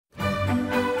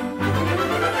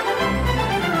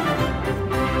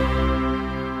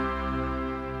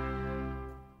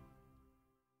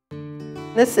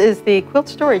This is the quilt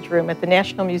storage room at the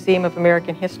National Museum of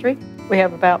American History. We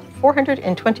have about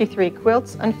 423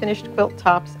 quilts, unfinished quilt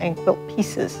tops, and quilt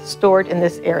pieces stored in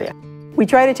this area. We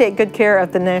try to take good care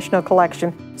of the National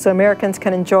Collection so Americans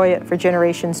can enjoy it for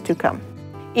generations to come.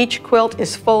 Each quilt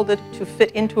is folded to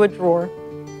fit into a drawer.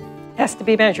 It has to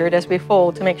be measured as we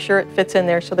fold to make sure it fits in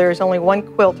there, so there is only one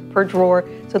quilt per drawer,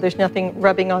 so there's nothing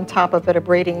rubbing on top of it,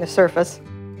 abrading the surface.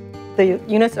 The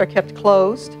units are kept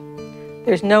closed.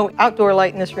 There's no outdoor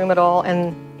light in this room at all,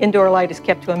 and indoor light is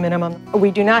kept to a minimum. We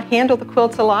do not handle the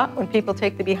quilts a lot. When people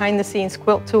take the behind-the-scenes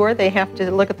quilt tour, they have to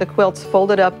look at the quilts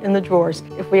folded up in the drawers.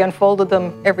 If we unfolded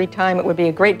them every time, it would be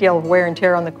a great deal of wear and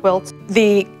tear on the quilts.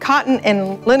 The cotton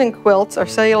and linen quilts are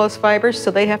cellulose fibers,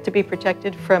 so they have to be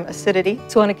protected from acidity.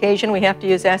 So on occasion, we have to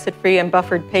use acid-free and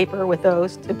buffered paper with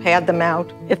those to pad them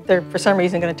out. If they're, for some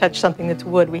reason, going to touch something that's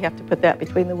wood, we have to put that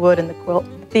between the wood and the quilt.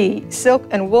 The silk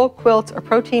and wool quilts are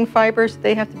protein fibers.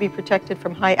 They have to be protected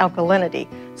from high alkalinity.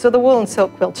 So the wool and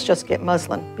silk quilts just get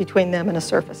muslin between them and a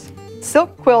surface.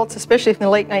 Silk quilts, especially from the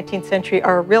late 19th century,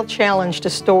 are a real challenge to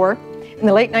store. In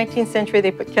the late 19th century,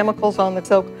 they put chemicals on the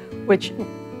silk which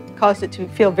caused it to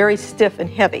feel very stiff and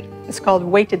heavy. It's called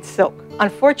weighted silk.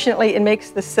 Unfortunately, it makes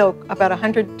the silk about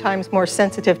 100 times more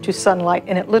sensitive to sunlight,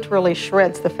 and it literally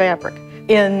shreds the fabric.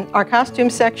 In our costume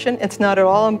section, it's not at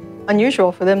all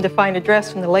unusual for them to find a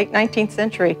dress from the late 19th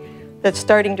century that's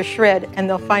starting to shred, and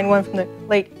they'll find one from the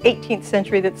late 18th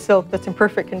century that's silk that's in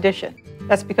perfect condition.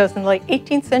 That's because in the late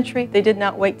 18th century, they did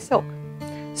not weight silk.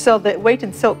 So the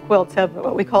weighted silk quilts have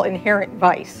what we call inherent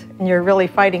vice, and you're really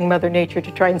fighting Mother Nature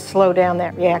to try and slow down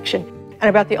that reaction. And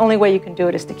about the only way you can do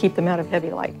it is to keep them out of heavy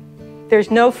light.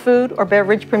 There's no food or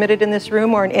beverage permitted in this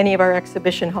room or in any of our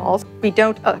exhibition halls. We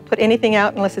don't put anything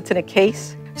out unless it's in a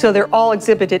case. So they're all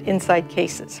exhibited inside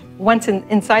cases. Once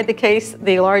inside the case,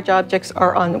 the large objects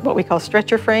are on what we call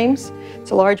stretcher frames.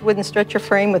 It's a large wooden stretcher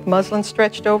frame with muslin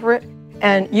stretched over it.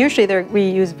 And usually we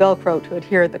use Velcro to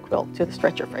adhere the quilt to the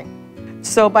stretcher frame.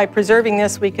 So by preserving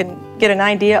this, we can get an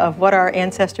idea of what our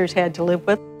ancestors had to live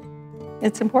with.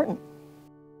 It's important.